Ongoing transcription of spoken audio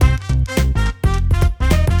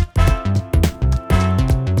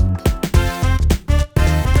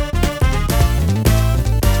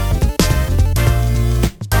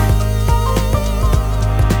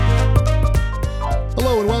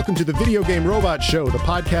to the Video Game Robot Show, the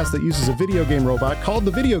podcast that uses a video game robot called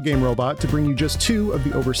the Video Game Robot to bring you just 2 of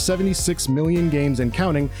the over 76 million games and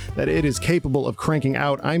counting that it is capable of cranking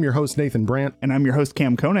out. I'm your host, Nathan Brandt. And I'm your host,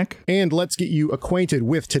 Cam Koenig. And let's get you acquainted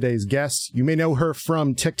with today's guest. You may know her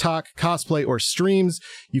from TikTok, cosplay, or streams.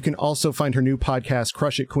 You can also find her new podcast,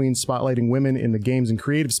 Crush It Queen, spotlighting women in the games and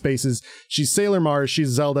creative spaces. She's Sailor Mars, she's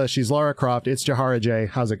Zelda, she's Lara Croft. It's Jahara J.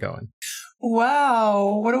 How's it going?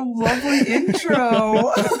 Wow, what a lovely intro.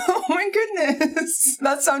 Oh my goodness.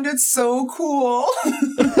 That sounded so cool.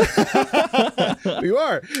 You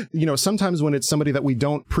are. You know, sometimes when it's somebody that we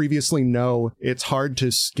don't previously know, it's hard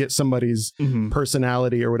to get somebody's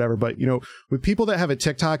personality or whatever. But, you know, with people that have a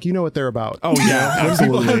TikTok, you know what they're about. Oh, yeah,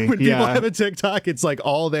 absolutely. When people have a TikTok, it's like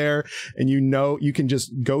all there. And you know, you can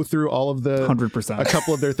just go through all of the 100%. A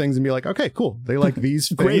couple of their things and be like, okay, cool. They like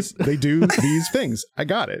these things. They do these things. I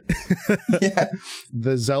got it. Yeah.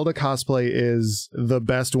 The Zelda cosplay is the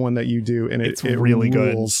best one that you do, and it's it really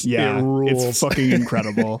rules. Good. Yeah, it rules. It's fucking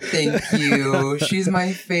incredible. Thank you. She's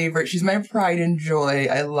my favorite. She's my pride and joy.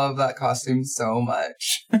 I love that costume so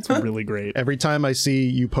much. It's really great. Every time I see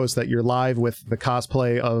you post that you're live with the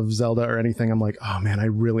cosplay of Zelda or anything, I'm like, oh man, I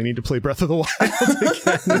really need to play Breath of the Wild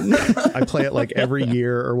again. I play it like every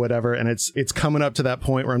year or whatever, and it's coming up to that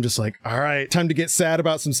point where I'm just like, all right, time to get sad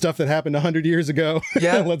about some stuff that happened 100 years ago.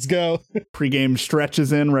 Yeah, let's go. Pre-game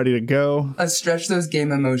stretches in, ready to go. Let's stretch those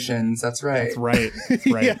game emotions. That's right. That's right. That's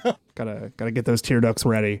right. Yeah. Gotta get those tear ducts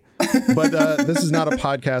ready. But this is not a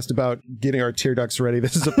podcast about getting our tear ducts ready.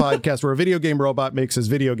 This is a podcast where a video game robot makes us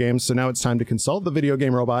video games. So now it's time to consult the video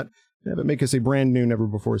game robot and have it make us a brand new, never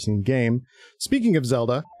before seen game. Speaking of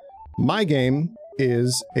Zelda, my game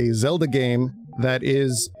is a Zelda game that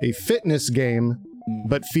is a fitness game,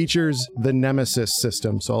 but features the Nemesis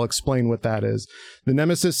system. So I'll explain what that is. The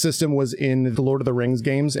Nemesis system was in the Lord of the Rings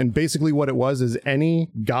games, and basically what it was is any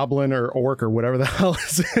goblin or orc or whatever the hell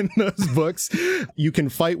is in those books, you can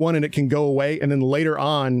fight one and it can go away, and then later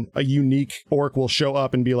on a unique orc will show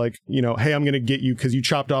up and be like, you know, hey, I'm gonna get you because you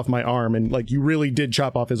chopped off my arm, and like you really did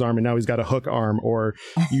chop off his arm and now he's got a hook arm, or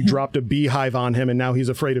you dropped a beehive on him and now he's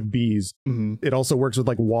afraid of bees. It also works with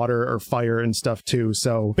like water or fire and stuff too.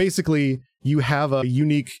 So basically you have a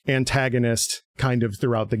unique antagonist kind of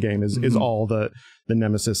throughout the game is all the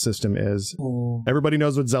Nemesis system is. Everybody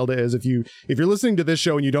knows what Zelda is. If you're listening to this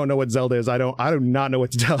show and you don't know what Zelda is, I do not know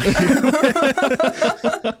what to tell you.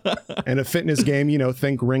 And a fitness game, you know,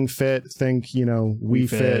 think Ring Fit, think, you know, Wii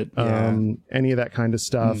Fit, any of that kind of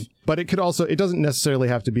stuff. But it doesn't necessarily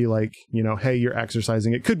have to be like, you know, hey, you're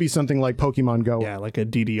exercising. It could be something like Pokemon Go. Yeah, like a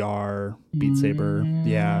DDR, Beat Saber.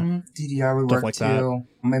 Yeah. DDR would work like too. That.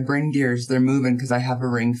 My brain gears, they're moving because I have a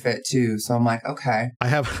Ring Fit too. So I'm like, okay. I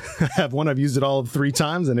have one. I've used it all of 3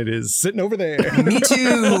 times and it is sitting over there. Me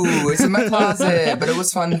too. It's in my closet, but it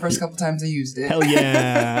was fun the first couple times I used it. Hell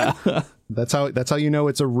yeah. That's how you know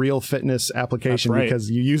it's a real fitness application, because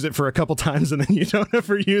you use it for a couple times and then you don't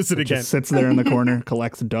ever use it again. Just sits there in the corner,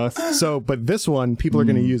 collects dust. So, but this one, people are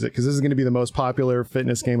going to use it because this is going to be the most popular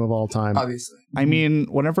fitness game of all time. Obviously. I mean,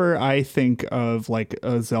 whenever I think of like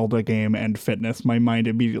a Zelda game and fitness, my mind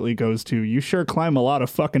immediately goes to, you sure climb a lot of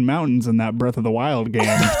fucking mountains in that Breath of the Wild game.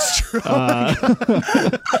 That's true.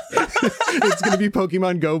 It's going to be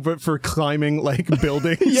Pokemon Go, but for climbing like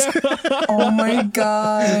buildings. Yeah. Oh my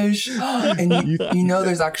gosh. And you know,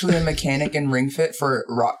 there's actually a mechanic in Ring Fit for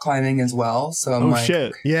rock climbing as well. So I'm like,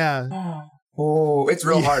 shit. Yeah. Oh, it's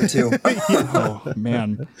real hard too. Oh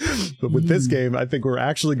man. But with this game, I think we're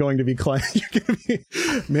actually going to be climbing.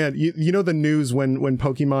 Man, you know the news when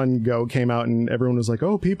Pokemon Go came out and everyone was like,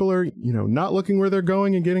 oh, people are, you know, not looking where they're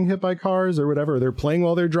going and getting hit by cars or whatever. They're playing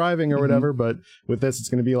while they're driving or whatever. But with this, it's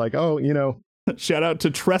going to be like, oh, you know. Shout out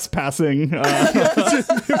to trespassing. Bunch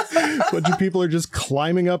of people are just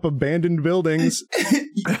climbing up abandoned buildings.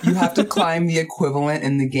 You have to climb the equivalent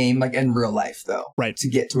in the game, like in real life, though. Right. To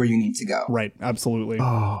get to where you need to go. Right. Absolutely.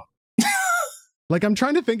 Oh. Like, I'm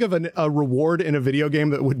trying to think of a reward in a video game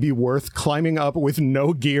that would be worth climbing up with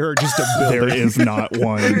no gear or just a building. There is not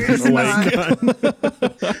one. There is not.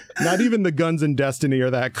 Not even the guns in Destiny are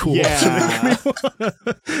that cool. Yeah.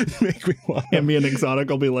 To make me want. And me and Exotic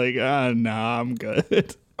will be like, nah, I'm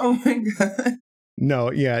good. Oh my God.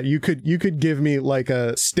 No, yeah, you could give me like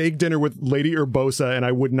a steak dinner with Lady Urbosa and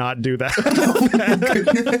I would not do that.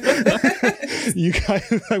 You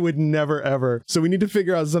guys, I would never ever. So we need to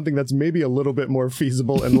figure out something that's maybe a little bit more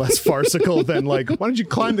feasible and less farcical than like, why don't you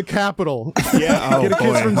climb the Capitol? Yeah, get a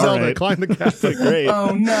kiss from Zelda, right. climb the Capitol. Great.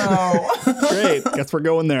 Oh no. Great. Guess we're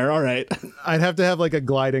going there. All right. I'd have to have like a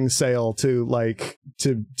gliding sail to like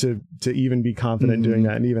to to even be confident doing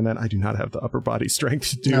that. And even then, I do not have the upper body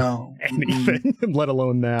strength to do anything, let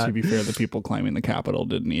alone that. To be fair, the people climbing the Capitol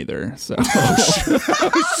didn't either. So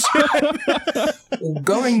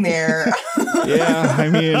going there. Yeah, I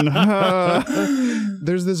mean,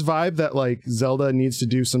 there's this vibe that like Zelda needs to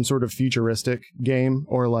do some sort of futuristic game,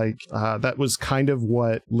 or like that was kind of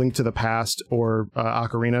what Link to the Past or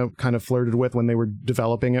Ocarina kind of flirted with when they were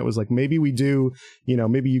developing it. Was like, maybe we do,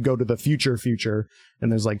 maybe you go to the future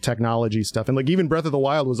and there's like technology stuff, and like even Breath of the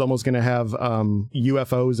Wild was almost going to have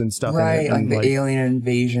UFOs and stuff right, in it, like the alien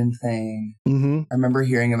invasion thing. I remember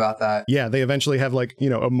hearing about that. Yeah, they eventually have like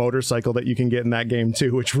a motorcycle that you can get in that game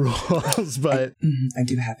too, which rules. But I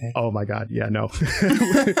do have it. Oh my god, yeah, no.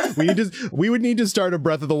 we would need to start a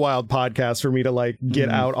Breath of the Wild podcast for me to like get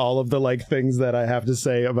out all of the like things that I have to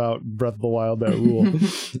say about Breath of the Wild that rule.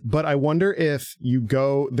 But I wonder if you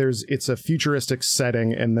go, it's a futuristic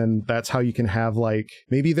setting, and then that's how you can have like,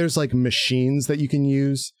 maybe there's like machines that you can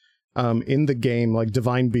use in the game, like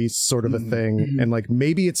divine beasts sort of a thing. And like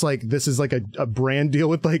maybe it's like this is like a brand deal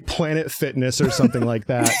with like Planet Fitness or something like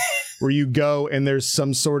that, where you go and there's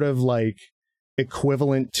some sort of like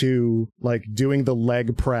equivalent to like doing the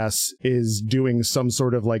leg press is doing some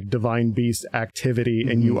sort of like divine beast activity,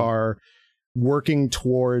 and you are working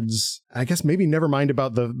towards, I guess maybe never mind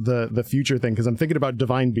about the future thing, because I'm thinking about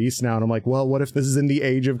divine beasts now, and I'm like, well, what if this is in the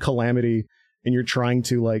age of calamity and you're trying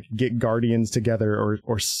to like get guardians together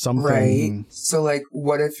or something? Right. So like,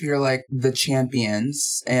 what if you're like the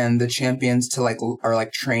champions, and the champions to like are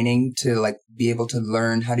like training to like be able to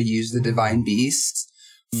learn how to use the divine beasts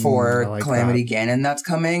for like Calamity Ganon that's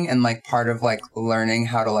coming, and like part of like learning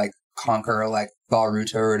how to like conquer like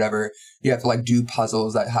Balruta or whatever, you have to like do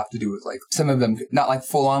puzzles that have to do with like, some of them not like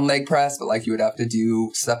full on leg press, but like you would have to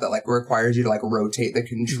do stuff that like requires you to like rotate the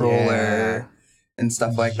controller and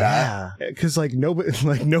stuff like that. Because like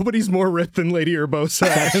nobody's more ripped than Lady Urbosa.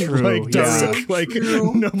 That's and, true. Like Daruk. So like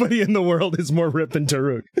true. Nobody in the world is more ripped than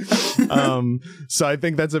Daruk. So I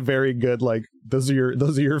think that's a very good, like, those are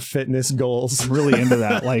your fitness goals. I'm really into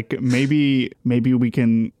that. Like maybe we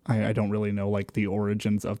can, I don't really know like the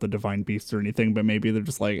origins of the divine beasts or anything, but maybe they're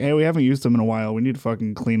just like, hey, we haven't used them in a while, we need to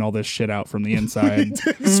fucking clean all this shit out from the inside.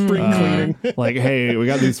 Spring cleaning. Like, hey, we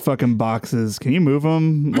got these fucking boxes, can you move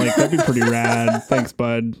them? Like, that'd be pretty rad. Thanks,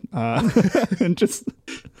 bud. And just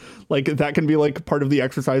like that can be like part of the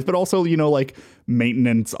exercise, but also, like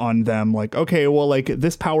maintenance on them. Like, okay, well, like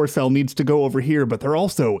this power cell needs to go over here, but they're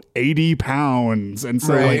also 80 pounds. And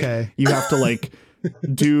so you have to like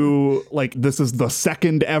do like, this is the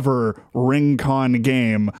second ever RingCon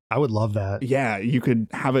game. I would love that. Yeah, you could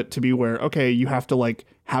have it to be where, okay, you have to like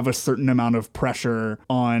have a certain amount of pressure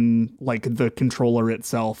on like the controller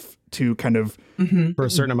itself to kind of for a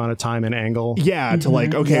certain amount of time and angle. Yeah, to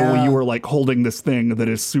like, okay, well, you were like holding this thing that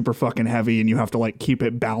is super fucking heavy, and you have to like keep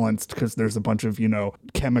it balanced because there's a bunch of,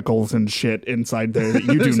 chemicals and shit inside there that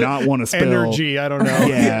you do not want to spill. Energy, I don't know.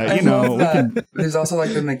 Yeah, There's also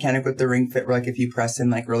like the mechanic with the Ring Fit where like if you press in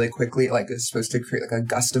like really quickly, like it's supposed to create like a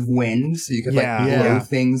gust of wind, so you could like blow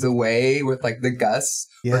things away with like the gusts.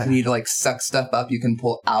 Or if you need to like suck stuff up, you can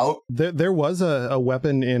pull out. There was a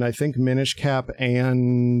weapon in, I think, Minish Cap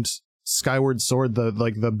and Skyward Sword,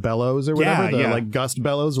 the bellows or whatever, like gust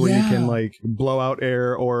bellows, where you can like blow out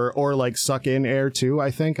air or like suck in air too,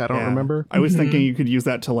 I think. I don't remember. I was thinking you could use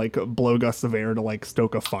that to like blow gusts of air to like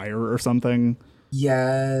stoke a fire or something.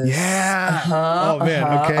 Yes. Yeah. Oh man.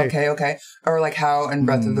 Okay. Or like how in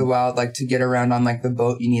Breath of the Wild, like to get around on like the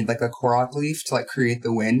boat, you need like a Korok leaf to like create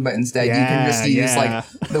the wind, but instead you can just use like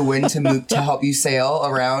the wind to move to help you sail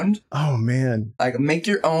around. Oh man. Like make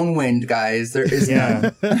your own wind, guys. There is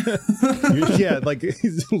none. Like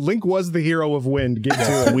Link was the hero of wind. Get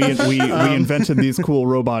to it. We invented these cool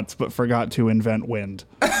robots, but forgot to invent wind.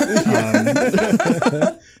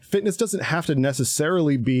 Fitness doesn't have to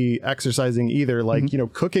necessarily be exercising either. Like,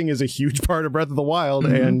 cooking is a huge part of Breath of the Wild,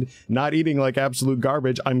 and not eating like absolute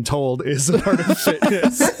garbage, I'm told, is a part of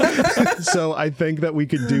fitness. So I think that we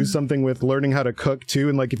could do something with learning how to cook too.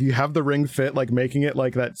 And like, if you have the Ring Fit, like making it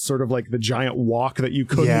like that sort of like the giant wok that you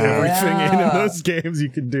cook everything in those games, you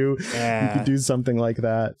could do something like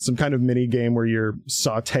that. Some kind of mini game where you're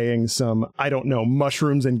sauteing some, I don't know,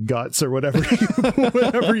 mushrooms and guts or whatever,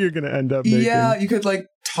 whatever you're going to end up making. Yeah, you could like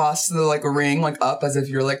toss the like ring like up as if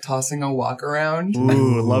you're like tossing a wok around.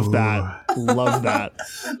 Ooh, love that. Love that.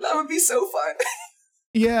 That would be so fun.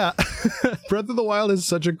 Yeah. Breath of the Wild is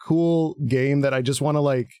such a cool game that I just want to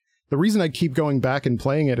like, the reason I keep going back and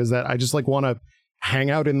playing it is that I just like want to hang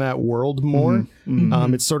out in that world more.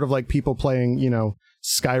 It's sort of like people playing,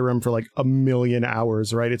 Skyrim for like 1 million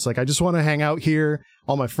hours, right? It's like, I just want to hang out here.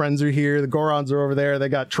 all my friends are here. The Gorons are over there. They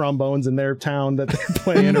got trombones in their town that they're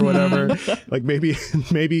playing or whatever. Like maybe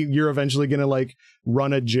you're eventually gonna like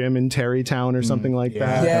run a gym in Terrytown or something like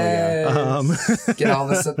that. Yes. Get all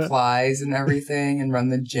the supplies and everything and run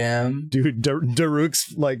the gym. Dude,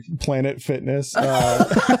 Daruk's like Planet Fitness.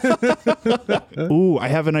 Ooh, I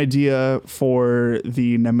have an idea for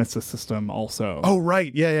the Nemesis system also. Oh,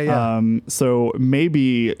 right. Yeah. So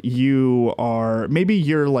maybe you're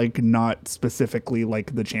like not specifically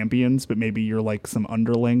like the champions, but maybe you're like some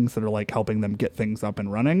underlings that are like helping them get things up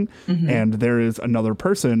and running. And there is another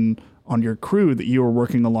person on your crew that you are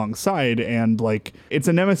working alongside, and like it's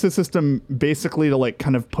a Nemesis system basically to like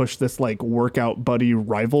kind of push this like workout buddy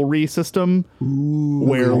rivalry system.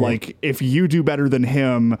 Where like if you do better than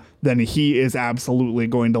him, then he is absolutely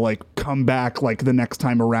going to like come back like the next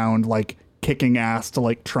time around like kicking ass to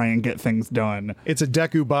like try and get things done. It's a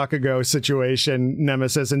Deku Bakugo situation,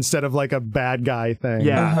 Nemesis, instead of like a bad guy thing.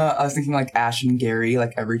 Yeah. I was thinking like Ash and Gary,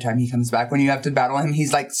 like every time he comes back, when you have to battle him,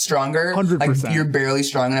 he's like stronger. 100%. Like you're barely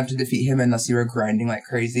strong enough to defeat him unless you were grinding like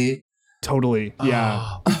crazy. Totally.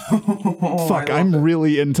 Yeah. Fuck, I'm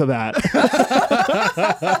really into that.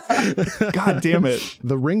 God damn it.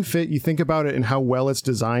 The Ring Fit, you think about it and how well it's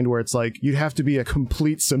designed, where it's like you'd have to be a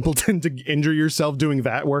complete simpleton to injure yourself doing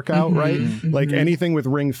that workout, right? Like anything with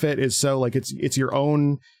Ring Fit is so like it's your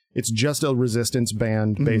own. It's just a resistance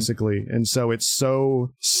band, basically. And so it's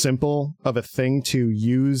so simple of a thing to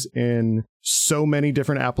use in so many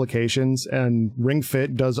different applications. And Ring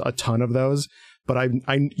Fit does a ton of those. But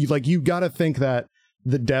you got to think that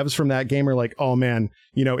the devs from that game are like, oh man,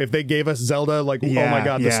 you know, if they gave us Zelda, like, oh my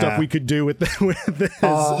God, the stuff we could do with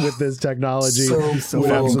this technology so would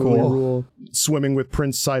cool. absolutely rule. Swimming with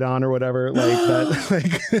Prince Sidon or whatever, like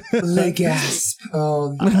that. The gasp.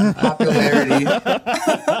 Oh, popularity.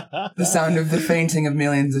 The sound of the fainting of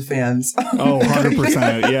millions of fans. Oh,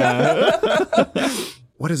 100%. Yeah.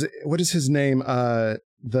 What is it? What is his name?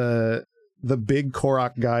 The big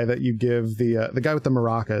Korok guy that you give the guy with the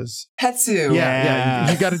maracas. Hetsu.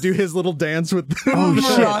 Yeah. You got to do his little dance with the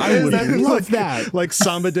Shit, I would love that. Like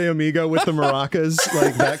Samba de Amigo with the maracas,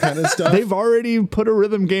 like that kind of stuff. They've already put a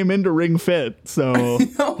rhythm game into Ring Fit, so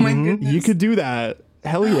Oh my goodness. you could do that.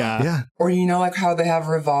 Hell yeah. Yeah. Or you know, like how they have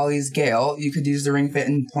Rivali's Gale, you could use the Ring Fit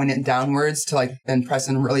and point it downwards to like then press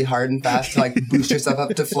in really hard and fast to like boost yourself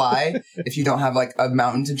up to fly if you don't have like a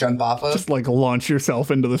mountain to jump off of. Just like launch yourself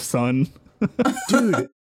into the sun. Dude.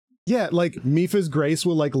 Yeah, like Mifa's Grace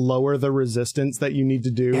will like lower the resistance that you need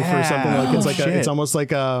to do for something like it's like it's almost like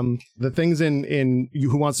the things in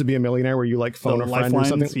Who Wants to Be a Millionaire where you like phone The a friend lifelines, or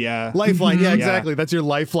something. yeah. Lifeline, yeah, exactly. That's your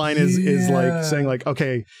lifeline is like Yeah. saying like,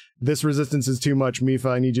 okay, this resistance is too much, Mifa.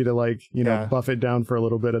 I need you to like, you know, buff it down for a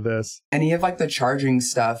little bit of this. Any of like the charging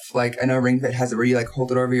stuff, like I know Ring Fit has it where you like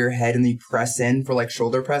hold it over your head and then you press in for like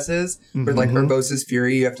shoulder presses. With like Urbosa's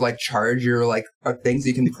Fury, you have to like charge your like thing so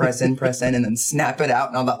you can press in, and then snap it out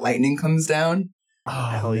and all that lightning comes down. Oh,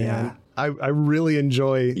 hell yeah. I really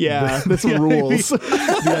enjoy this rules.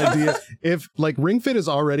 the idea. If like Ring Fit is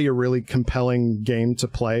already a really compelling game to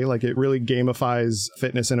play, like it really gamifies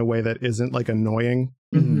fitness in a way that isn't like annoying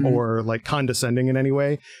or like condescending in any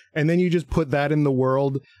way. And then you just put that in the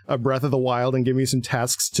world of Breath of the Wild and give me some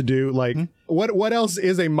tasks to do. Like what else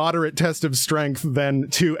is a moderate test of strength than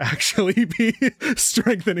to actually be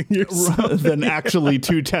strengthening yourself? Than actually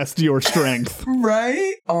to test your strength.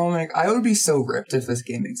 Right? Oh my, I would be so ripped if this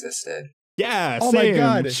game existed. Yeah, Oh same. my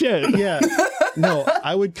God. Shit. Yeah. No,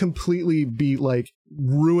 I would completely be like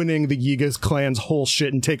ruining the Yiga's clan's whole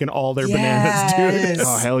shit and taking all their bananas, dude.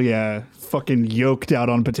 Oh, hell yeah. Fucking yoked out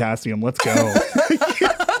on potassium. Let's go.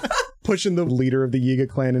 Pushing the leader of the Yiga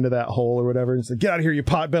clan into that hole or whatever. And it's like, get out of here, you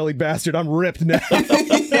pot-bellied bastard. I'm ripped now.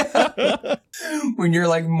 When you're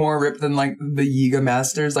like more ripped than like the Yiga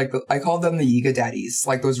masters, like I call them the Yiga daddies,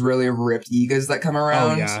 like those really ripped Yigas that come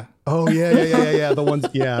around. Oh, yeah. Oh, yeah. The ones,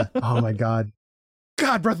 yeah. Oh, my God.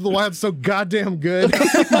 God, Breath of the Wild's so goddamn good.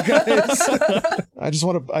 Guys. I just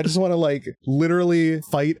want to like literally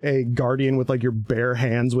fight a guardian with like your bare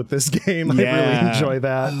hands with this game. I really enjoy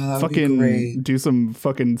that. That would be great. Fucking do some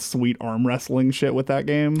fucking sweet arm wrestling shit with that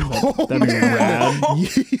game. That'd be rad.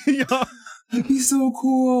 Yeah. That'd be so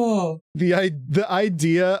cool. The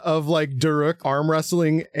idea of like Daruk arm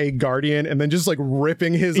wrestling a guardian and then just like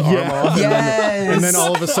ripping his arm off. Yes. And then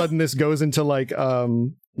all of a sudden this goes into like a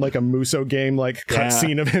Muso game like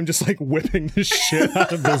cutscene of him just like whipping the shit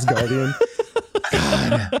out of this guardian. God,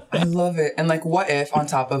 God, I love it. And like, what if on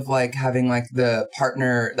top of like having like the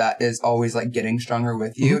partner that is always like getting stronger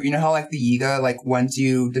with you, you know how like the Yiga, like once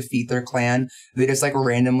you defeat their clan, they just like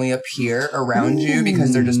randomly appear around you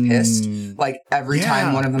because they're just pissed. Like every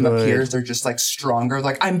time one of them appears, they're just like stronger.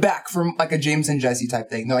 Like, I'm back, from like a James and Jesse type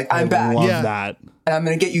thing. They're like, I'm back. Love that. And I'm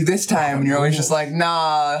going to get you this time. And you're always just like,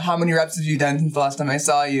 nah, how many reps have you done since the last time I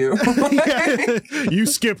saw you? You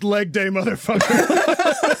skipped leg day, motherfucker.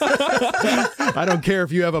 I don't care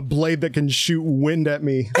if you have a blade that can shoot wind at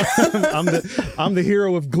me. I'm the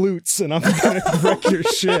hero of glutes, and I'm going to wreck your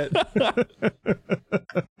shit.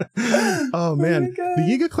 Oh, man. The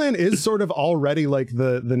Yiga clan is sort of already like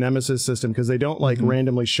the nemesis system, because they don't like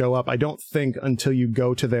randomly show up, I don't think, until you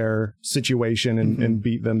go to their situation and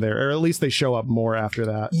beat them there. Or at least they show up more after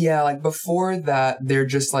that. Yeah, like before that, they're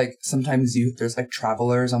just like, sometimes there's like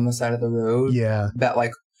travelers on the side of the road. Yeah. That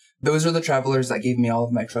like, those are the travelers that gave me all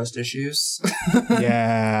of my trust issues.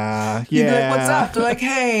 Yeah. You'd be like, what's up? They're like,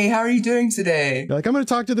 hey, how are you doing today? You're like, I'm going to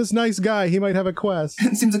talk to this nice guy. He might have a quest.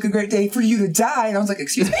 It seems like a great day for you to die. And I was like,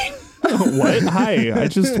 excuse me? What? Hi, I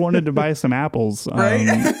just wanted to buy some apples. Right?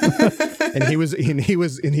 And he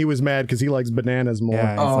was mad because he likes bananas more.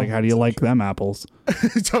 Yeah, it's like, how do you like them apples?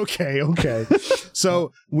 It's okay.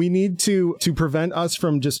 So we need to prevent us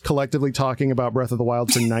from just collectively talking about Breath of the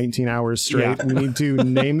Wild for 19 hours straight. Yeah. We need to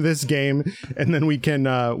name this game, and then we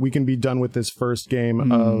can be done with this first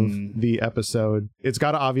game of the episode. It's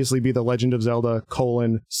got to obviously be The Legend of Zelda :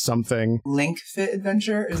 something. Link Fit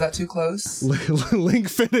Adventure? Is that too close? Link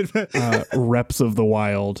Fit Adventure. Reps of the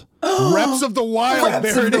Wild. Reps of the Wild.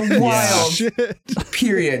 Reps there of it the is. Wild. Shit.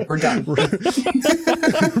 Period. We're done.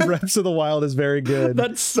 Reps of the Wild is very good.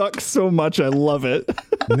 That sucks so much. I love it.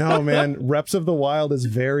 No, man. Reps of the Wild is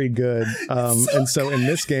very good. So in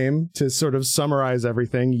this game, to sort of summarize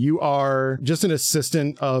everything, you are just an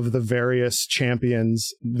assistant of the various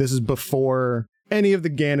champions. This is before any of the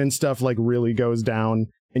Ganon stuff like really goes down.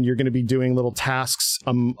 And you're going to be doing little tasks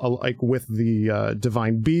like with the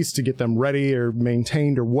divine beast to get them ready or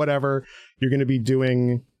maintained or whatever. You're going to be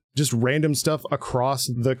doing just random stuff across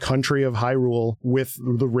the country of Hyrule with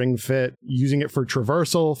the Ring Fit, using it for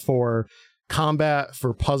traversal, for combat,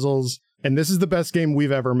 for puzzles. And this is the best game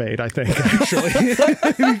we've ever made, I think, actually.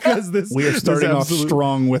 Because we are starting off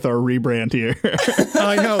strong with our rebrand here.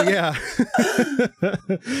 I know, yeah.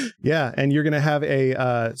 Yeah, and you're going to have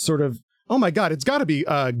a sort of, oh my God, it's got to be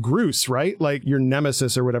Groose, right? Like your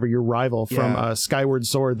nemesis or whatever, your rival from Skyward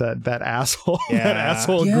Sword, that asshole, that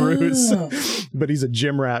asshole Groose. But he's a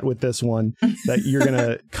gym rat with this one that you're going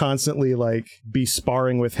to constantly like be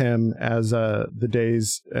sparring with him as the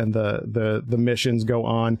days and the missions go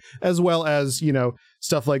on, as well as, you know,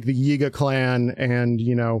 stuff like the Yiga clan and,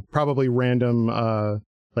 you know, probably random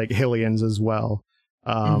like Hylians as well.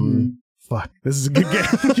 Fuck, this is a good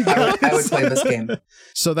game. I would play this game.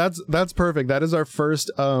 So that's perfect. That is our first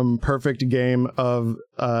perfect game of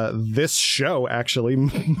this show, actually,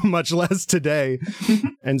 much less today.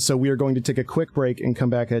 And so we are going to take a quick break and come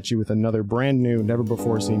back at you with another brand new, never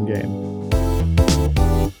before seen game.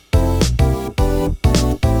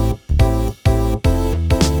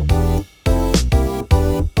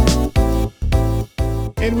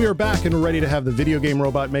 And we are back and we're ready to have the video game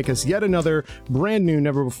robot make us yet another brand new,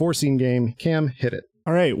 never before seen game. Cam, hit it.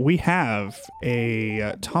 All right, we have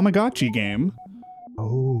a Tamagotchi game.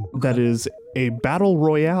 Oh. That is a battle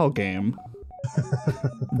royale game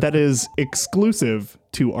that is exclusive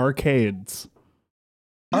to arcades.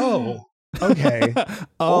 Oh. Okay.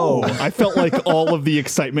 I felt like all of the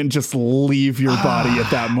excitement just leave your body at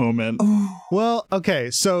that moment. Well, okay.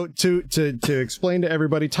 So to explain to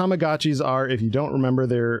everybody, Tamagotchis are, if you don't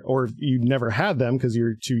remember or if you never had them because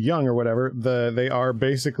you're too young or whatever, they are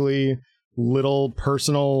basically little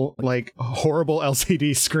personal, like horrible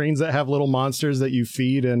LCD screens that have little monsters that you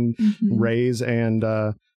feed and raise, and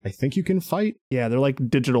I think you can fight. Yeah, they're like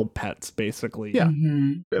digital pets, basically. Yeah,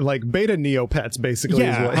 like beta Neopets, basically.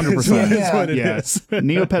 Yeah, 100%. Is what it is.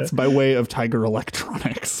 Neopets by way of Tiger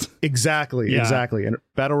Electronics. Exactly. And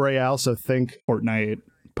battle royale. So think Fortnite,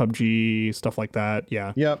 PUBG, stuff like that.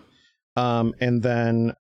 Yeah. Yep. And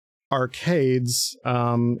then arcades.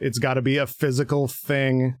 It's got to be a physical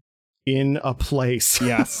thing in a place.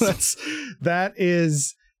 Yes.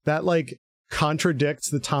 that like contradicts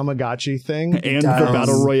the Tamagotchi thing and the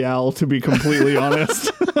battle royale, to be completely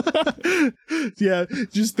honest. Yeah,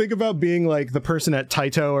 just think about being like the person at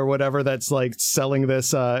Taito or whatever that's like selling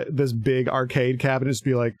this big arcade cabinet. Just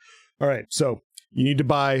be like, all right, so you need to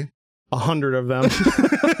buy 100 of them.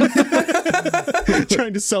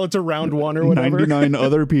 Trying to sell it to round one or whatever. 99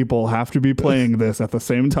 other people have to be playing this at the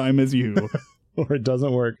same time as you. or it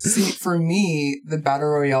doesn't work. See, for me, the Battle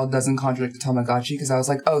Royale doesn't contradict the Tamagotchi because I was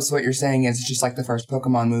like, oh, so what you're saying is it's just like the first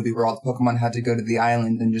Pokemon movie where all the Pokemon had to go to the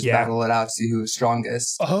island and just battle it out to see who was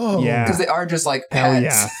strongest. Oh. Yeah. Because they are just like Hell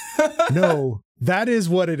pets. yeah. No, that is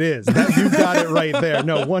what it is. You got it right there.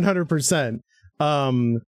 No, 100%.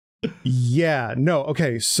 Yeah, no,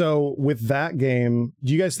 okay, so with that game,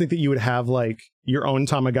 do you guys think that you would have like your own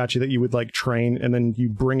Tamagotchi that you would like train and then you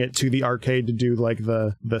bring it to the arcade to do like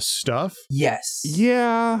the stuff? Yes.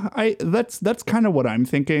 Yeah, that's kind of what I'm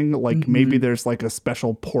thinking. Like maybe there's like a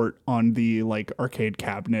special port on the like arcade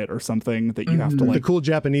cabinet or something that you have to like the cool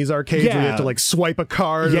Japanese arcades where you have to like swipe a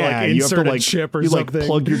card or like you have insert to, a like, chip or you something. like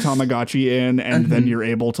plug your Tamagotchi in and then you're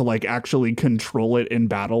able to like actually control it in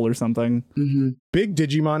battle or something. Big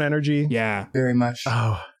Digimon energy. Yeah. Very much.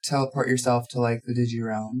 Oh, Teleport yourself to like the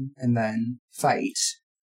Digirealm and then fight.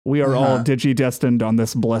 We are all digi-destined on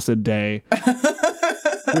this blessed day.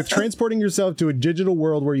 with transporting yourself to a digital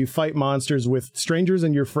world where you fight monsters with strangers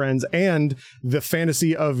and your friends and the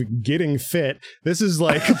fantasy of getting fit. This is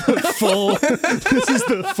like the full this is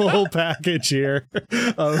the full package here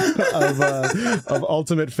of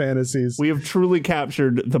ultimate fantasies. We have truly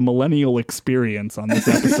captured the millennial experience on this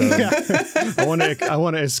episode. Yeah. I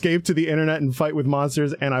want to escape to the internet and fight with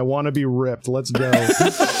monsters, and I want to be ripped. Let's go.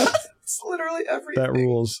 It's literally everything. That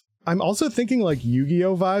rules. I'm also thinking like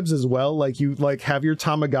Yu-Gi-Oh vibes as well. Like you like have your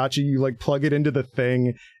Tamagotchi, you like plug it into the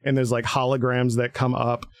thing and there's like holograms that come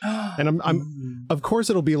up. And I'm of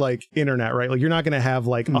course it'll be like internet, right? Like you're not going to have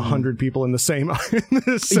like 100 people in the same, arcade.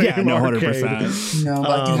 100%. No,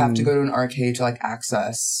 like you have to go to an arcade to like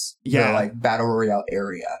access the like Battle Royale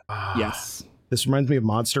area. Yes. This reminds me of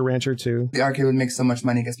Monster Rancher too. The arcade would make so much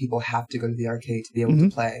money because people have to go to the arcade to be able to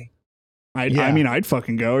play. I mean, I'd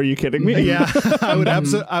fucking go. Are you kidding me? Yeah, I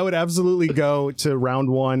would absolutely go to round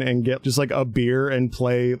one and get just like a beer and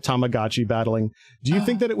play Tamagotchi battling. Do you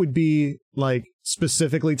think that it would be like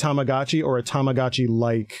specifically Tamagotchi or a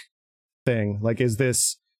Tamagotchi-like thing? Like, is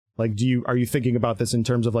this like, are you thinking about this in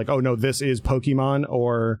terms of like, oh no, this is Pokemon,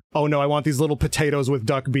 or oh no, I want these little potatoes with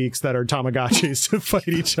duck beaks that are Tamagotchis to fight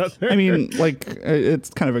each other? I mean, like,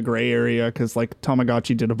 it's kind of a gray area because like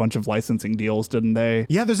Tamagotchi did a bunch of licensing deals, didn't they?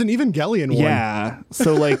 Yeah, there's an Evangelion one. Yeah,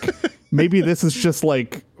 so like maybe this is just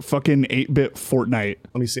like fucking 8-bit Fortnite.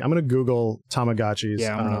 Let me see. I'm gonna Google Tamagotchis.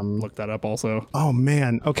 Yeah, I'm gonna look that up also. Oh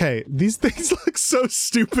man. Okay, these things look so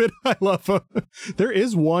stupid. I love them. There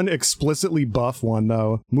is one explicitly buff one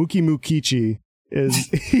though. Muki Mukichi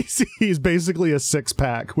he's basically a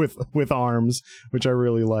 6-pack with arms, which I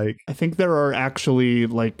really like. I think there are actually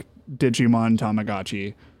like Digimon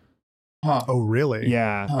Tamagotchi. Huh. Oh really?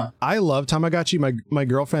 Yeah. Huh. I love Tamagotchi. My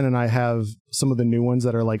girlfriend and I have some of the new ones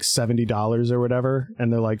that are like $70 or whatever,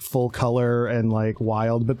 and they're like full color and like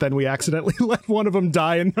wild, but then we accidentally let one of them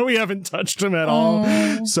die and we haven't touched him at all.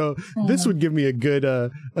 So this would give me a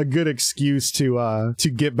good excuse to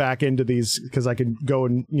get back into these, because I could go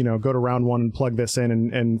and go to round one and plug this in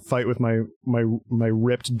and fight with my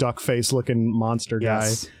ripped duck face looking monster guy.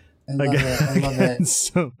 Yes. I love it.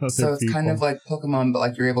 So it's kind of like Pokemon, but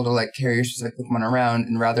like you're able to like carry your specific Pokemon around,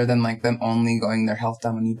 and rather than like them only going their health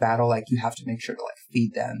down when you battle, like you have to make sure to like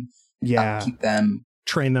feed them, keep them,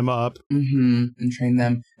 train them up, and train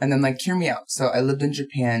them, and then like hear me out. So I lived in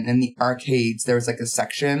Japan, and in the arcades there was like a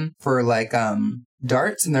section for like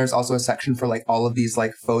darts, and there's also a section for like all of these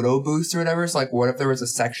like photo booths or whatever. So like, what if there was a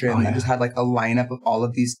section that just had like a lineup of all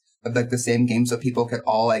of these of like the same game, so people could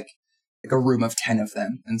all like a room of 10 of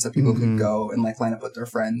them, and so people could go and like line up with their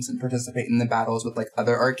friends and participate in the battles with like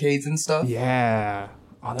other arcades and stuff. Yeah.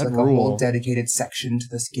 Oh, that like rules. A whole dedicated section to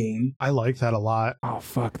this game. I like that a lot. Oh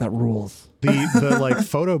fuck, that rules. The like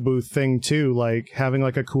photo booth thing too, like having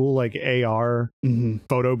like a cool like AR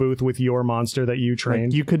photo booth with your monster that you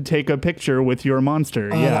trained. Like you could take a picture with your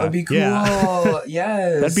monster. That would be cool. Yeah.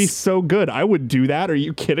 Yes, that'd be so good. I would do that. Are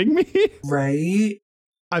you kidding me? Right.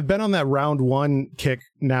 I've been on that round one kick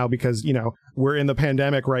now because, we're in the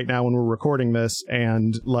pandemic right now when we're recording this,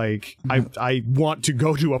 and like I want to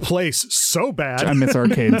go to a place so bad. I miss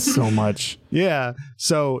arcades so much. Yeah.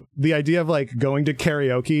 So the idea of like going to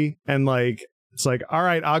karaoke and like it's like, all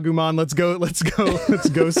right, Agumon, let's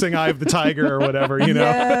go sing Eye of the Tiger or whatever,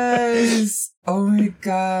 Yes. Oh my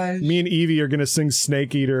god. Me and Evie are gonna sing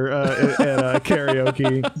Snake Eater at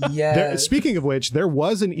karaoke. Yeah. Speaking of which, there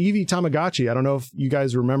was an Eevee Tamagotchi. I don't know if you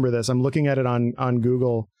guys remember this. I'm looking at it on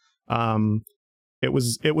Google. It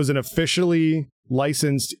was an officially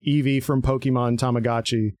licensed Eevee from Pokemon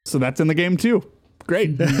Tamagotchi. So that's in the game too.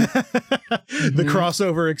 Great. The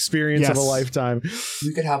crossover experience of a lifetime.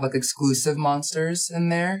 You could have like exclusive monsters in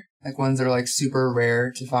there, Like ones that are like super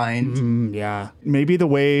rare to find. Yeah. Maybe the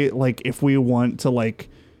way, like, if we want to like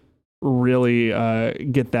really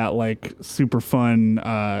get that like super fun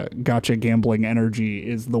gacha gambling energy,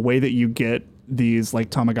 is the way that you get these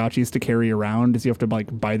like Tamagotchis to carry around is you have to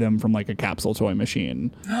like buy them from like a capsule toy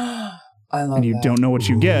machine. I love And you that. don't know what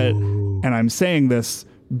you get. And I'm saying this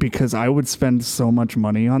because I would spend so much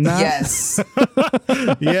money on that. Yes.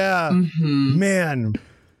 Yeah. Man,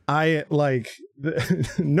 I like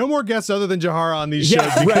no more guests other than Jahara on these shows.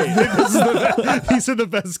 Yeah, right. These are the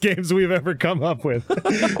best games we've ever come up with.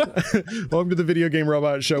 Welcome to the Video Game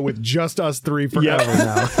Robot Show with just us three forever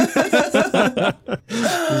now.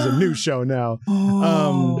 This is a new show now.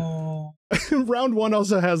 Round one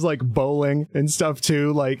also has like bowling and stuff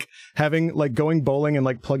too, like having like going bowling and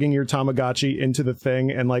like plugging your Tamagotchi into the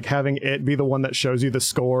thing and like having it be the one that shows you the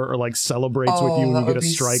score or like celebrates with you when you get a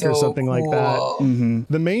strike or something like that.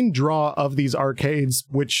 The main draw of these arcades,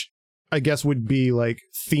 which I guess would be like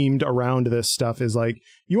themed around this stuff, is like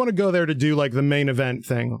you want to go there to do like the main event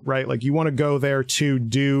thing, right? Like you want to go there to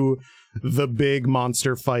do the big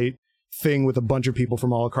monster fight thing with a bunch of people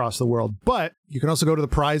from all across the world, but you can also go to the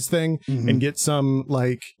prize thing and get some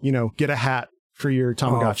like, you know, get a hat for your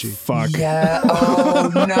Tamagotchi. Oh, fuck. Yeah.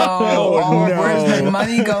 Oh no. Where's my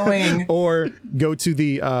money going? Or go to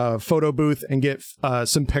the photo booth and get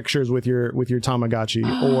some pictures with your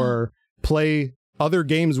Tamagotchi, or play other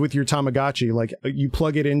games with your Tamagotchi. Like you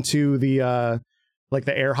plug it into the like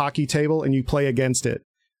the air hockey table and you play against it.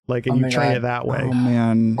 Like, and you train it that way. Oh,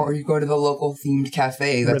 man. Or you go to the local themed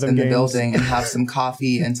cafe that's in the building and have some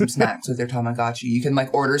coffee and some snacks with your Tamagotchi. You can,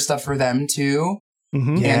 like, order stuff for them, too.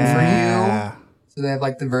 And for you. So they have,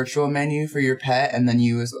 like, the virtual menu for your pet, and then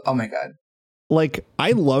you as... Oh, my God. Like,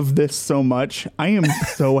 I love this so much. I am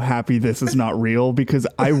so happy this is not real because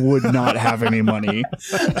I would not have any money.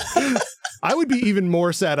 I would be even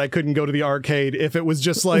more sad I couldn't go to the arcade if it was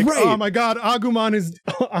just like, oh my God, Agumon is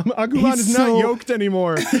not yoked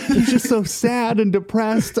anymore. He's just so sad and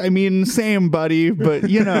depressed. I mean, same, buddy, but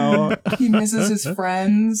you know. He misses his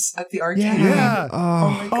friends at the arcade. Yeah.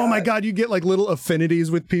 Oh my God, you get like little affinities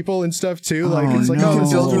with people and stuff too. Like it's like, you can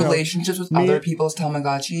this build is, relationships with other people's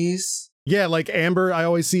Tamagotchis. Yeah, like Amber, I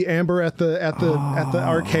always see Amber at the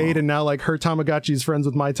arcade, and now like her Tamagotchi's friends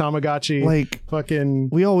with my Tamagotchi. Like fucking,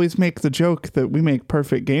 we always make the joke that we make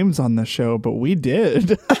perfect games on this show, but we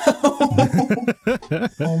did.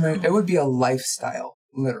 Oh man, it would be a lifestyle,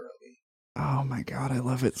 literally. Oh my God, I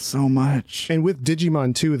love it so much. And with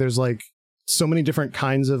Digimon too, there's like so many different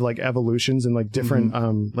kinds of like evolutions and like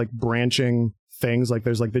different like branching things. Like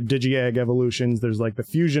there's like the Digi-Egg evolutions, there's like the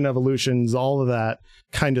fusion evolutions, all of that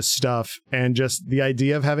kind of stuff. And just the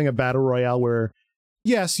idea of having a battle royale where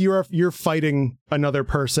yes, you're fighting another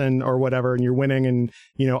person or whatever and you're winning, and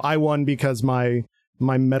you know, I won because my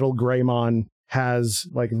Metal Greymon has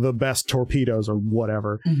like the best torpedoes or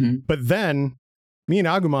whatever. But then me and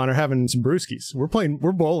Agumon are having some brewskis. We're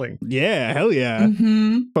bowling. Yeah, hell yeah.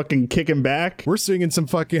 Fucking kicking back. We're singing some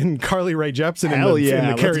fucking Carly Rae Jepsen in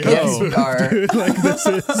the karaoke. Yes, we are. Dude, like this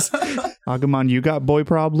is Agumon, you got boy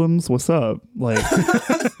problems? What's up? Like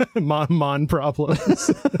mon problems.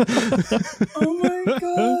 Oh my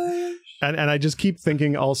gosh. And I just keep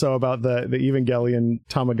thinking also about the Evangelion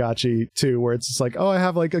Tamagotchi too, where it's just like, oh, I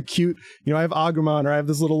have like a cute, you know, I have Agumon, or I have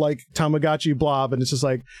this little like Tamagotchi blob, and it's just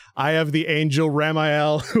like, I have the angel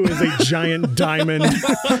Ramael, who is a giant diamond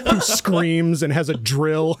who screams and has a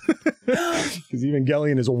drill. Because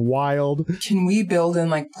Evangelion is wild. Can we build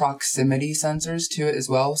in like proximity sensors to it as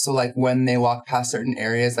well? So like when they walk past certain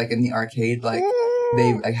areas, like in the arcade, like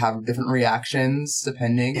they like have different reactions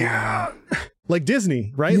depending. Yeah. Like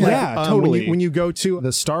Disney, right? Yeah, like, totally. When you go to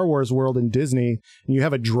the Star Wars world in Disney and you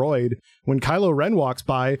have a droid, when Kylo Ren walks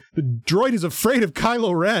by, the droid is afraid of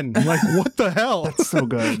Kylo Ren. I'm like, what the hell? That's so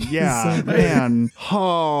good. Yeah, man.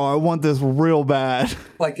 Oh, I want this real bad.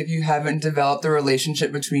 Like if you haven't developed a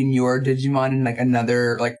relationship between your Digimon and like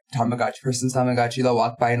another like Tamagotchi person's Tamagotchi, they'll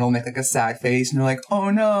walk by and it'll make like a sad face and you're like, oh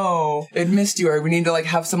no, it missed you, or we need to like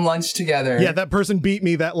have some lunch together. Yeah, that person beat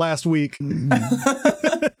me that last week.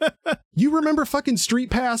 You remember fucking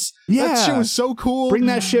Street Pass? Yeah. That shit was so cool. Bring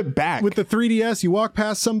that shit back. With the 3DS, you walk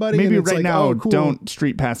past somebody. Maybe and it's right like, now, oh, cool. don't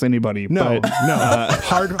street pass anybody. No, but,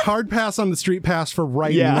 no. Hard pass on the Street Pass for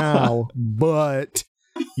right now, but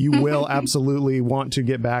you will absolutely want to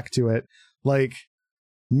get back to it. Like,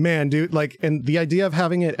 man, dude, like, and the idea of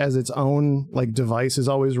having it as its own like device is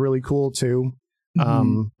always really cool too.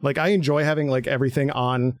 Like I enjoy having like everything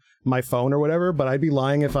on my phone or whatever, but I'd be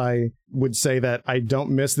lying if I would say that I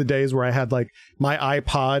don't miss the days where I had like my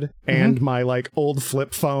iPod and my like old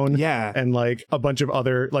flip phone, and like a bunch of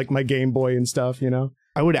other like my Game Boy and stuff, you know.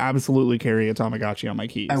 I would absolutely carry a Tamagotchi on my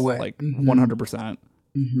keys. I would. Like 100%.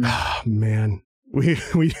 Mm-hmm. Oh, man. We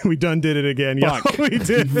done did it again. Fuck. Yeah, we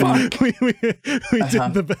did. Fuck. We did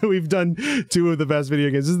we've done 2 of the best video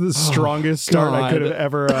games. This is the strongest start I could have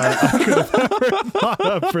ever thought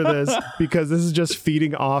of for this, because this is just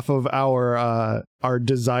feeding off of our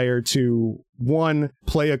desire to, 1,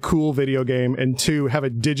 play a cool video game, and 2, have a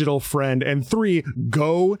digital friend, and 3,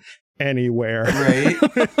 go anywhere. Right.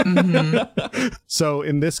 Mm-hmm. So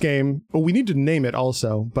in this game, well, we need to name it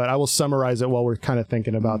also, but I will summarize it while we're kind of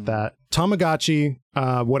thinking about that. Tamagotchi,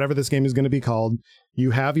 whatever this game is going to be called,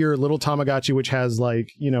 you have your little Tamagotchi, which has like,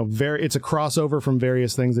 it's a crossover from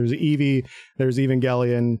various things. There's Eevee, there's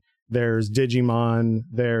Evangelion, there's Digimon,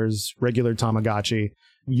 there's regular Tamagotchi.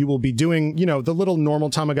 You will be doing, the little normal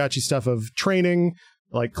Tamagotchi stuff of training,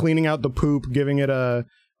 like cleaning out the poop, giving it a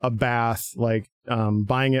bath, like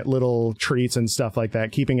buying it little treats and stuff like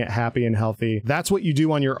that, keeping it happy and healthy. That's what you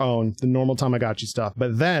do on your own, the normal Tamagotchi stuff.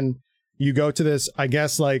 But then you go to this, I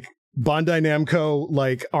guess, like Bandai Namco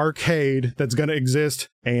like arcade that's going to exist,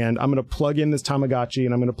 and I'm going to plug in this Tamagotchi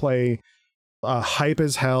and I'm going to play a hype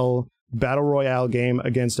as hell battle royale game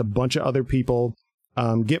against a bunch of other people,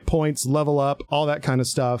 get points, level up, all that kind of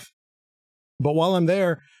stuff. But while I'm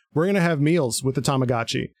there, we're going to have meals with the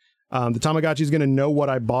Tamagotchi. The Tamagotchi is going to know what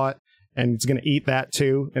I bought, and it's going to eat that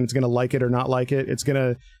too, and it's going to like it or not like it. It's going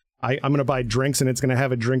to, I'm going to buy drinks, and it's going to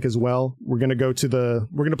have a drink as well. We're going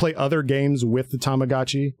to play other games with the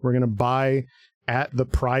Tamagotchi. We're going to buy at the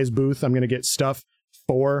prize booth. I'm going to get stuff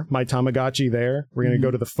for my Tamagotchi there. We're going to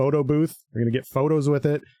go to the photo booth. We're going to get photos with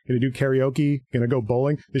it. Going to do karaoke. Going to go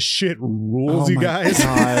bowling. This shit rules, you guys.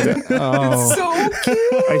 God. Oh. So cute.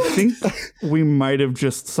 I think we might have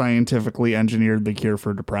just scientifically engineered the cure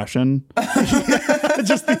for depression.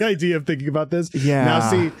 Just the idea of thinking about this. Yeah. Now,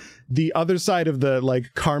 see, the other side of the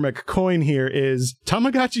like karmic coin here is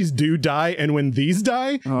Tamagotchis do die, and when these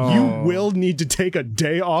die, you will need to take a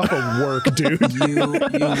day off of work, dude. You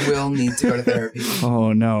will need to go to therapy.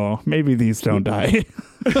 Oh no, maybe these don't die.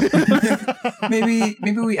 maybe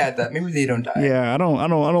we add that. Maybe they don't die. Yeah, I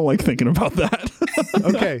don't like thinking about that.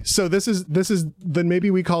 Okay, so this is then maybe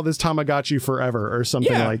we call this Tamagotchi forever or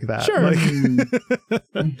something like that. Sure.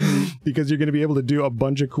 Because you're going to be able to do a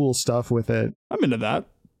bunch of cool stuff with it. I'm into that.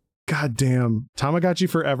 God damn, Tamagotchi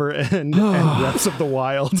forever and Breath of the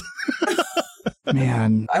Wild.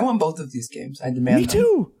 Man, I want both of these games. I demand me them.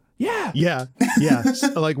 too. Yeah.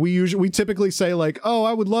 Like we typically say like, oh,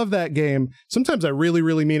 I would love that game. Sometimes I really,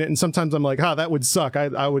 really mean it, and sometimes I'm like, that would suck.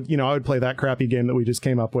 I would play that crappy game that we just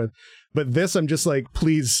came up with. But this, I'm just like,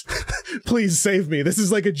 please, please save me. This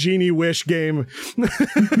is like a Genie Wish game.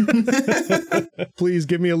 Please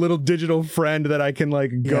give me a little digital friend that I can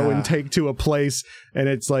like go and take to a place, and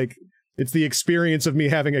it's like, it's the experience of me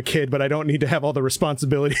having a kid, but I don't need to have all the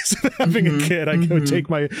responsibilities of having a kid. I can take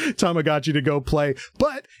my Tamagotchi to go play.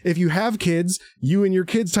 But if you have kids, you and your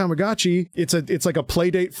kids' Tamagotchi, it's like a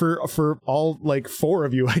play date for all like 4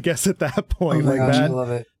 of you, I guess, at that point. Oh my gosh, that. I love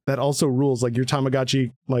it. That also rules. Like your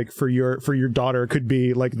Tamagotchi, like for your daughter, could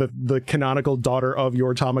be like the canonical daughter of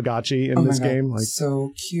your Tamagotchi in this game. Like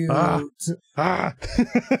so cute.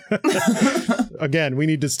 Again, we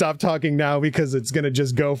need to stop talking now because it's gonna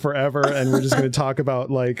just go forever, and we're just gonna talk about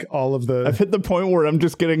like all of the. I've hit the point where I'm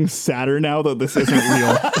just getting sadder now that this isn't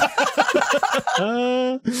real.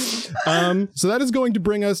 So that is going to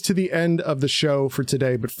bring us to the end of the show for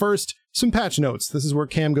today. But first, some patch notes. This is where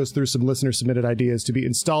Cam goes through some listener submitted ideas to be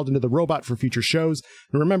installed into the robot for future shows.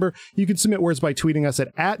 And remember, you can submit words by tweeting us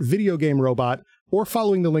at @VideoGameRobot or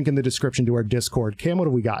following the link in the description to our Discord. Cam, what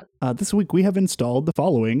have we got? This week we have installed the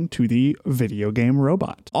following to the Video Game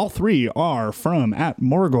Robot. All 3 are from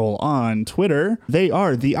 @Morgul on Twitter. They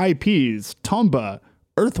are the IPs Tomba,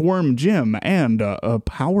 Earthworm Jim, and a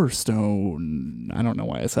Power Stone. I don't know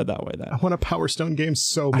why I said that way. I want a Power Stone game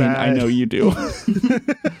so bad. I know you do.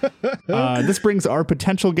 This brings our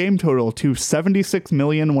potential game total to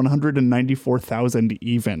 76,194,000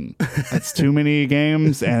 even. That's too many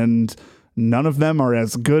games, and none of them are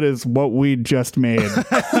as good as what we just made.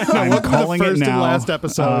 I'm calling it now. And last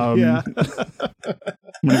episode. Yeah.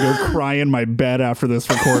 I'm gonna go cry in my bed after this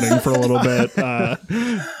recording for a little bit.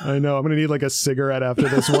 I know. I'm gonna need like a cigarette after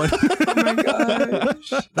this one. Oh my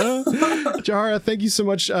gosh. Jahara, thank you so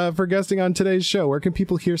much for guesting on today's show. Where can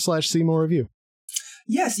people hear / see more of you?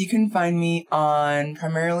 Yes, you can find me on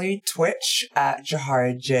primarily Twitch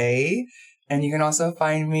 @JaharaJ. And you can also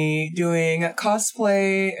find me doing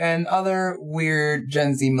cosplay and other weird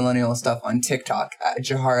Gen Z millennial stuff on TikTok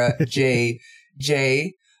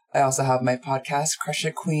 @JaharaJJ. I also have my podcast, Crush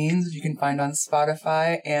It Queens, which you can find on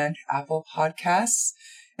Spotify and Apple Podcasts.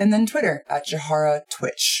 And then Twitter at Jahara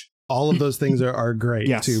Twitch. All of those things are great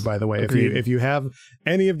Yes, too, by the way. agreed. If you have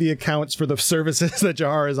any of the accounts for the services that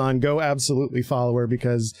Jahara is on, go absolutely follow her,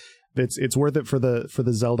 because it's worth it for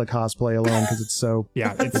the Zelda cosplay alone, because it's so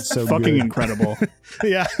it's so fucking good. incredible.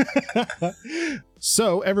 Yeah.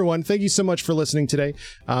 So everyone, thank you so much for listening today.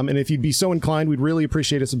 And if you'd be so inclined, we'd really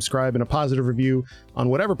appreciate a subscribe and a positive review on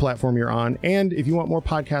whatever platform you're on. And if you want more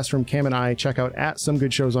podcasts from Cam and I, check out at Some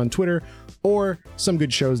Good Shows on Twitter or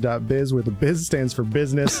somegoodshows.biz, where the biz stands for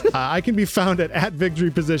business. I can be found at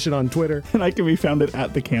Victory Position on Twitter. And I can be found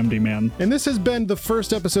at the Camdy Man. And this has been the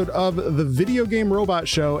first episode of the Video Game Robot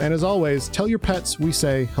Show. And as always, tell your pets we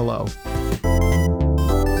say hello.